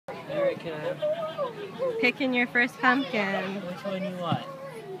pumpkin. Picking your first pumpkin. Which one you want?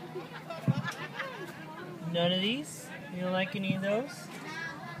 None of these? You don't like any of those?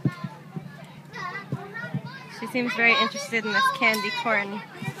 She seems very interested in this candy corn.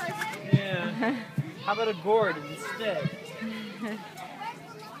 Yeah. How about a gourd instead?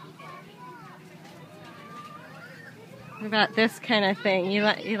 What about this kind of thing? You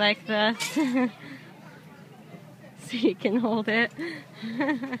like this? So you can hold it.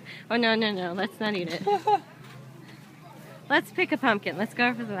 Oh no, let's not eat it. Let's pick a pumpkin. Let's go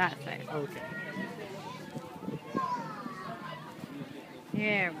over to that side. Okay.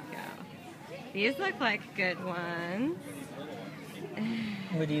 There we go. These look like good ones.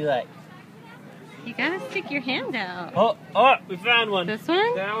 What do you like? You gotta stick your hand out. Oh, we found one. This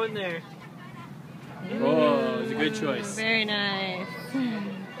one? That one there. Oh, it's a good choice. Very nice.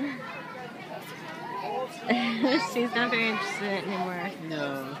 She's not very interested in it anymore.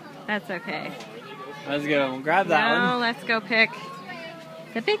 No. That's okay. Let's go. Grab that one. Now let's go pick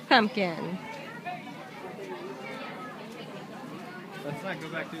the big pumpkin. Let's not go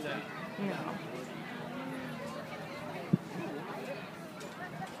back through that. No.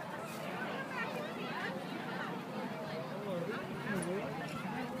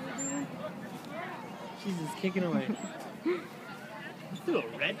 She's just kicking away. Let's do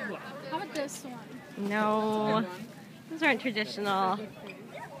a red one. How about this one? No. Those aren't traditional.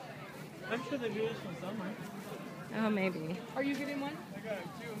 I'm sure they're traditional somewhere. Oh, maybe. Are you getting one?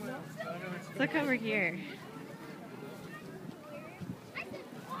 Look over here.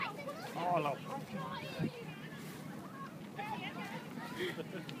 Oh, no.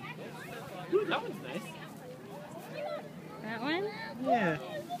 Ooh, that one's nice. That one? Yeah.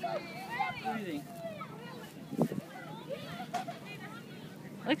 What do you think?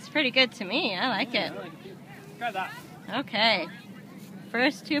 Looks pretty good to me. I like it. I like it too. Try that. Okay.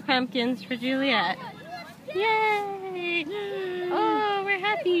 First 2 pumpkins for Juliet. Yay! Oh, we're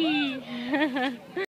happy.